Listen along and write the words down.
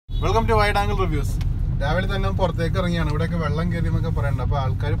Welcome to wide angle reviews. രാവിലെ തന്നെ പുറത്തേക്ക് ഇറങ്ങിയാണ്. ഇവിടെയൊക്കെ വെള്ളം കയറി എന്നൊക്കെ പറയുന്നുണ്ട്. അപ്പോൾ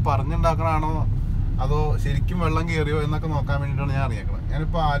ആൾക്കാർ പറഞ്ഞുണ്ടാക്കണതാണോ അതോ ശരിക്കും വെള്ളം കയറിയോ എന്നൊക്കെ നോക്കാൻ വേണ്ടിയിട്ടാണ് ഞാൻ ഇറങ്ങിയേക്കുന്നത്.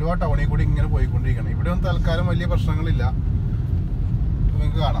 ഞാനിപ്പോൾ ആലുവ ടൗണിൽ കൂടി ഇങ്ങനെ പോയിക്കൊണ്ടിരിക്കണം. ഇവിടെ ഒന്നും തൽക്കാലം വലിയ പ്രശ്നങ്ങളില്ല,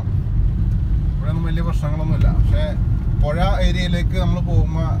 നിങ്ങൾക്ക് കാണാം. ഇവിടെ ഒന്നും വലിയ പ്രശ്നങ്ങളൊന്നുമില്ല. പക്ഷേ പുഴ ഏരിയയിലേക്ക് നമ്മൾ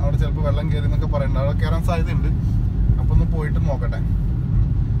പോകുമ്പോൾ അവിടെ ചിലപ്പോൾ വെള്ളം കയറി എന്നൊക്കെ പറയുന്നുണ്ട്. അവിടെ കയറാൻ സാധ്യതയുണ്ട്. അപ്പോൾ ഒന്ന് പോയിട്ട് നോക്കട്ടെ.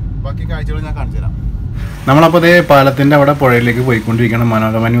 ബാക്കി കാഴ്ചകൾ ഞാൻ കാണിച്ചു തരാം. നമ്മളപ്പോൾ അതേ പാലത്തിൻ്റെ അവിടെ പുഴയിലേക്ക് പോയിക്കൊണ്ടിരിക്കണം.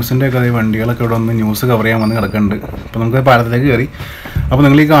 മനോരമ ന്യൂസിൻ്റെ ഒക്കെ അതേ വണ്ടികളൊക്കെ ഇവിടെ ഒന്ന് ന്യൂസ് കവർ ചെയ്യാൻ വന്ന് കിടക്കുന്നുണ്ട്. അപ്പോൾ നമുക്ക് പാലത്തിലേക്ക് കയറി. അപ്പോൾ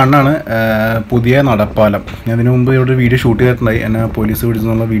നിങ്ങൾ ഈ കാണുന്നതാണ് പുതിയ നടപ്പാലം. ഞാൻ ഇതിനു മുമ്പ് ഇവിടെ വീഡിയോ ഷൂട്ട് ചെയ്തിട്ടുണ്ടായി. എന്നെ പോലീസ്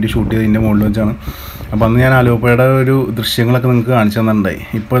പിടിച്ചെന്നുള്ള വീഡിയോ ഷൂട്ട് ചെയ്ത് ഇതിൻ്റെ മുകളിൽ വെച്ചാണ്. അപ്പോൾ അന്ന് ഞാൻ ആലുവപ്പുഴയുടെ ഒരു ദൃശ്യങ്ങളൊക്കെ നിങ്ങൾക്ക് കാണിച്ചു തന്നിട്ടുണ്ടായി.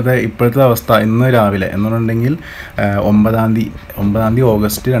 ഇപ്പോഴത്തെ അവസ്ഥ ഇന്ന് രാവിലെ എന്ന് പറഞ്ഞിട്ടുണ്ടെങ്കിൽ 9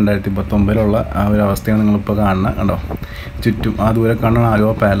 ഓഗസ്റ്റ് 2019 ആ ഒരു അവസ്ഥയാണ് നിങ്ങളിപ്പോൾ കാണുന്നത്. കണ്ടോ, ചുറ്റും ആ ദൂരെ കാണുന്ന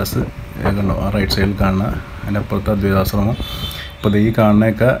ആലുവ പാലസ് കണ്ടോ, ആ റൈറ്റ് സൈഡിൽ കാണുന്ന. അതിൻ്റെ അപ്പുറത്ത് അദ്വൈതാശ്രമം. ഇപ്പോൾ ഈ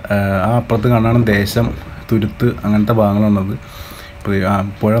കാണുന്നതൊക്കെ ആ അപ്പുറത്ത് കാണാണ് ദേശം, തുരുത്ത്, അങ്ങനത്തെ ഭാഗങ്ങളുള്ളത്. ഇപ്പോൾ ആ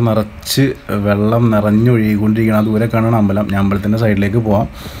പുഴ നിറച്ച് വെള്ളം നിറഞ്ഞൊഴുകിക്കൊണ്ടിരിക്കുകയാണ്. ആ ദൂരെ കാണുന്ന അമ്പലം. ഞാൻ അമ്പലത്തിൻ്റെ സൈഡിലേക്ക് പോവാം.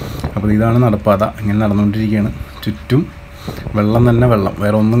 അപ്പോൾ ഇതാണ് നടപ്പാത. ഇങ്ങനെ നടന്നുകൊണ്ടിരിക്കുകയാണ്. ചുറ്റും വെള്ളം തന്നെ വെള്ളം,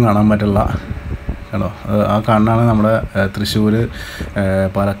 വേറെ ഒന്നും കാണാൻ പറ്റില്ല. കണ്ടോ, ആ കാണാനാണ് നമ്മുടെ തൃശ്ശൂർ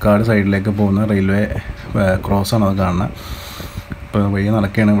പാലക്കാട് സൈഡിലേക്ക് പോകുന്ന റെയിൽവേ ക്രോസാണ് അത് കാണുന്നത്. ഇപ്പോൾ വഴി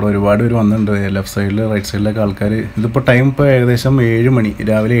നടക്കുകയാണ്. ഇവിടെ ഒരുപാട് പേര് വന്നിട്ടുണ്ട്. ലെഫ്റ്റ് സൈഡിൽ റൈറ്റ് സൈഡിലൊക്കെ ആൾക്കാർ. ഇതിപ്പോൾ ടൈം ഇപ്പോൾ ഏകദേശം 7 മണി,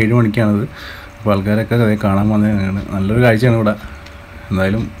 രാവിലെ 7 മണിക്കാണിത്. അപ്പോൾ ആൾക്കാരൊക്കെ കാണാൻ വന്നതാണ്. നല്ലൊരു കാഴ്ചയാണ് ഇവിടെ.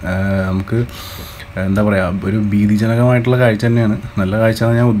 എന്തായാലും നമുക്ക് എന്താ പറയുക, ഒരു ഭീതിജനകമായിട്ടുള്ള കാഴ്ച തന്നെയാണ്. നല്ല കാഴ്ച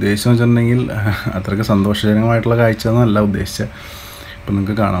എന്ന് ഞാൻ ഉദ്ദേശിച്ചെന്ന് വെച്ചിട്ടുണ്ടെങ്കിൽ അത്രയ്ക്ക് സന്തോഷജനകമായിട്ടുള്ള കാഴ്ച എന്നല്ല ഉദ്ദേശിച്ചത്. ഇപ്പോൾ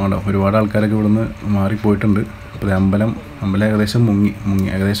നിങ്ങൾക്ക് കാണാൻ വേണ്ട ഒരുപാട് ആൾക്കാരൊക്കെ ഇവിടുന്ന് മാറിപ്പോയിട്ടുണ്ട്. ഇപ്പോൾ അമ്പലം ഏകദേശം മുങ്ങി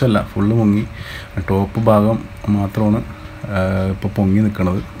ഏകദേശം അല്ല, ഫുള്ള് മുങ്ങി. ടോപ്പ് ഭാഗം മാത്രമാണ് ഇപ്പോൾ പൊങ്ങി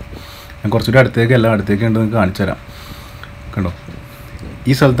നിൽക്കുന്നത്. ഞാൻ കുറച്ചുകൂടി അടുത്തേക്ക് ഉണ്ട്, നിങ്ങൾക്ക് കാണിച്ചു തരാം. കണ്ടോ,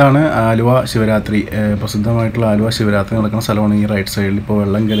 ഈ സ്ഥലത്താണ് ആലുവ ശിവരാത്രി, പ്രസിദ്ധമായിട്ടുള്ള ആലുവ ശിവരാത്രി നടക്കുന്ന സ്ഥലമാണ് ഈ റൈറ്റ് സൈഡിൽ. ഇപ്പോൾ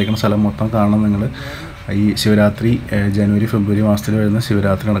വെള്ളം കയറിക്കുന്ന സ്ഥലം മൊത്തം കാണണം നിങ്ങൾ. ഈ ശിവരാത്രി ജനുവരി ഫെബ്രുവരി മാസത്തിൽ വരുന്ന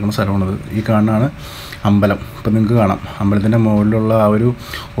ശിവരാത്രി നടക്കുന്ന സ്ഥലമാണിത്. ഈ കാണുന്നതാണ് അമ്പലം. ഇപ്പോൾ നിങ്ങൾക്ക് കാണാം, അമ്പലത്തിൻ്റെ മുകളിലുള്ള ആ ഒരു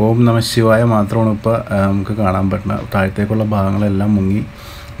ഓം നമ ശിവായ മാത്രമാണ് ഇപ്പോൾ നമുക്ക് കാണാൻ പറ്റുന്നത്. താഴത്തേക്കുള്ള ഭാഗങ്ങളെല്ലാം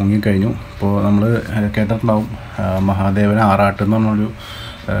മുങ്ങിക്കഴിഞ്ഞു. ഇപ്പോൾ നമ്മൾ കേട്ടിട്ടുണ്ടാവും, മഹാദേവന് ആറാട്ട് എന്ന്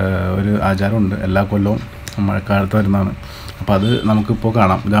പറഞ്ഞൊരു ആചാരമുണ്ട്. എല്ലാ കൊല്ലവും മഴക്കാലത്ത് വരുന്നതാണ്. അപ്പോൾ അത് നമുക്കിപ്പോൾ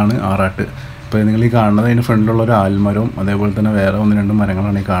കാണാം. ഇതാണ് ആറാട്ട്. ഇപ്പോൾ നിങ്ങൾ ഈ കാണുന്നത് അതിന് ഫ്രണ്ടിലുള്ള ഒരു ആൽമരവും അതേപോലെ തന്നെ വേറെ 1-2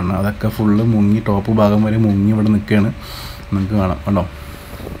 മരങ്ങളാണ് ഈ കാണുന്നത്. അതൊക്കെ ഫുള്ള് മുങ്ങി, ടോപ്പ് ഭാഗം വരെ മുങ്ങി ഇവിടെ നിൽക്കുകയാണ്. നിങ്ങൾക്ക് കാണാം. കണ്ടോ,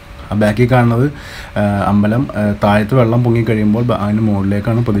 ആ ബാക്കിൽ കാണുന്നത് അമ്പലം. താഴത്ത് വെള്ളം പൊങ്ങി കഴിയുമ്പോൾ അതിന്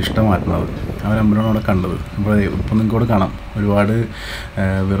മുകളിലേക്കാണ് പ്രതിഷ്ഠ മാറ്റുന്നത്. ആ ഒരു അമ്പലമാണ് അവിടെ കണ്ടത്. അപ്പോൾ നിങ്ങൾക്ക് ഇവിടെ കാണാം ഒരുപാട്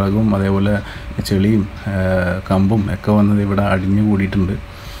വിറകും അതേപോലെ ചെളിയും കമ്പും ഒക്കെ വന്നത് ഇവിടെ അടിഞ്ഞു കൂടിയിട്ടുണ്ട്.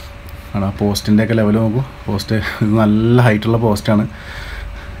 ആ പോസ്റ്റിൻ്റെയൊക്കെ ലെവൽ നോക്കൂ. പോസ്റ്റ് ഇത് നല്ല ഹൈറ്റുള്ള പോസ്റ്റാണ്.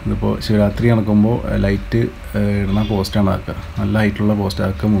 ഇതിപ്പോൾ ശിവരാത്രി നടക്കുമ്പോൾ ലൈറ്റ് ഇടുന്ന പോസ്റ്റാണ്. അതൊക്കെ നല്ല ഹൈറ്റുള്ള പോസ്റ്റ്,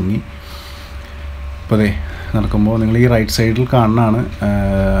 അതൊക്കെ മുങ്ങി. ഇപ്പോൾ അതേ നടക്കുമ്പോൾ നിങ്ങൾ ഈ റൈറ്റ് സൈഡിൽ കാണുന്നതാണ്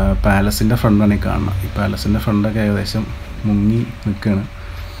പാലസിൻ്റെ ഫ്രണ്ടാണ് ഈ കാണുന്നത്. ഈ പാലസിൻ്റെ ഫ്രണ്ടൊക്കെ ഏകദേശം മുങ്ങി നിൽക്കുകയാണ്.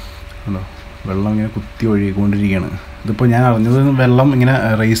 കണ്ടോ, വെള്ളം ഇങ്ങനെ കുത്തി ഒഴുകിക്കൊണ്ടിരിക്കുകയാണ്. ഇതിപ്പോൾ ഞാൻ അറിഞ്ഞത് വെള്ളം ഇങ്ങനെ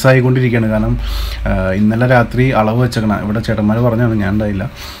റേസ് ആയിക്കൊണ്ടിരിക്കുകയാണ്. കാരണം ഇന്നലെ രാത്രി അളവ് വെച്ചേക്കണം. ഇവിടെ ചേട്ടന്മാർ പറഞ്ഞാണ്, ഞാൻ ഉണ്ടായില്ല.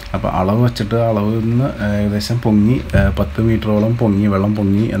 അപ്പോൾ അളവ് വെച്ചിട്ട് അളവിൽ നിന്ന് ഏകദേശം പൊങ്ങി 10 മീറ്ററോളം വെള്ളം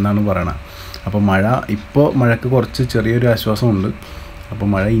പൊങ്ങി എന്നാണ് പറയണത്. അപ്പോൾ മഴയ്ക്ക് കുറച്ച് ചെറിയൊരു ആശ്വാസമുണ്ട്. അപ്പോൾ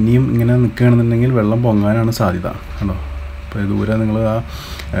മഴ ഇനിയും ഇങ്ങനെ നിൽക്കുകയാണെന്നുണ്ടെങ്കിൽ വെള്ളം പൊങ്ങാനാണ് സാധ്യത. കണ്ടോ, ഇപ്പോൾ ദൂരെ നിങ്ങൾ ആ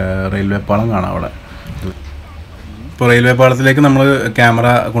റെയിൽവേ പാളം കാണാം അവിടെ. ഇപ്പോൾ റെയിൽവേ പാളത്തിലേക്ക് നമ്മൾ ക്യാമറ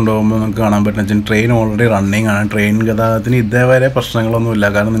കൊണ്ടുപോകുമ്പോൾ നമുക്ക് കാണാൻ പറ്റുന്ന ട്രെയിൻ ഓൾറെഡി റണ്ണിങ് ആണ്. ട്രെയിൻ ഗതാഗതത്തിന് ഇതേവരെ പ്രശ്നങ്ങളൊന്നുമില്ല.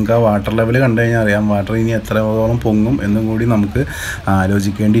 കാരണം നിങ്ങൾക്ക് ആ വാട്ടർ ലെവൽ കണ്ടു കഴിഞ്ഞാൽ അറിയാം, വാട്ടർ ഇനി എത്രത്തോളം പൊങ്ങും എന്നും കൂടി നമുക്ക്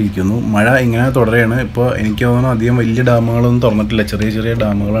ആലോചിക്കേണ്ടിയിരിക്കുന്നു. മഴ ഇങ്ങനെ തുടരുകയാണ്. ഇപ്പോൾ എനിക്ക് തോന്നുന്നു അധികം വലിയ ഡാമുകളൊന്നും തുറന്നിട്ടില്ല, ചെറിയ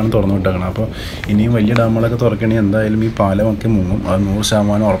ഡാമുകളാണ് തുറന്നു വിട്ടേക്കണം. അപ്പോൾ ഇനിയും വലിയ ഡാമുകളൊക്കെ തുറക്കുകയാണെങ്കിൽ എന്തായാലും ഈ പാലമൊക്കെ മുങ്ങും, അത്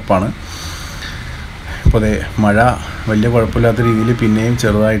 100% ഉറപ്പാണ്. ഇപ്പോൾ അതേ മഴ വലിയ കുഴപ്പമില്ലാത്ത രീതിയിൽ പിന്നെയും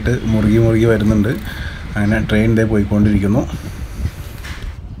ചെറുതായിട്ട് മുറുകി വരുന്നുണ്ട്. അങ്ങനെ ട്രെയിൻ ഇതേ പോയിക്കൊണ്ടിരിക്കുന്നു.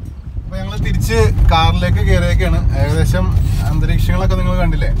 അപ്പോൾ ഞങ്ങൾ തിരിച്ച് കാറിലേക്ക് കയറിയൊക്കെയാണ്. ഏകദേശം അന്തരീക്ഷങ്ങളൊക്കെ നിങ്ങൾ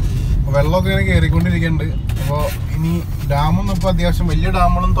കണ്ടില്ലേ, വെള്ളമൊക്കെ ഇങ്ങനെ കയറിക്കൊണ്ടിരിക്കുന്നുണ്ട്. അപ്പോൾ ഇനി ഡാമൊന്നും ഇപ്പോൾ അത്യാവശ്യം വലിയ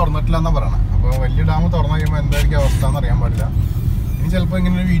ഡാമുകളൊന്നും തുറന്നിട്ടില്ല എന്നാണ് പറയണത്. അപ്പോൾ വലിയ ഡാം തുറന്നു കഴിയുമ്പോൾ എന്തായിരിക്കും അവസ്ഥ എന്ന് അറിയാൻ പാടില്ല. ഇനി ചിലപ്പോൾ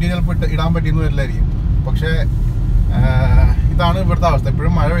ഇങ്ങനെ ഒരു വീഡിയോ ഇടാൻ പറ്റിയെന്ന് വരില്ലായിരിക്കും. പക്ഷേ ഇതാണ് ഇവിടുത്തെ അവസ്ഥ.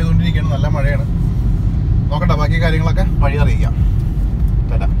 എപ്പോഴും മഴ പെയ്തുകൊണ്ടിരിക്കുകയാണ്, നല്ല മഴയാണ്. നോക്കട്ടെ, ബാക്കി കാര്യങ്ങളൊക്കെ വഴി അറിയിക്കാം.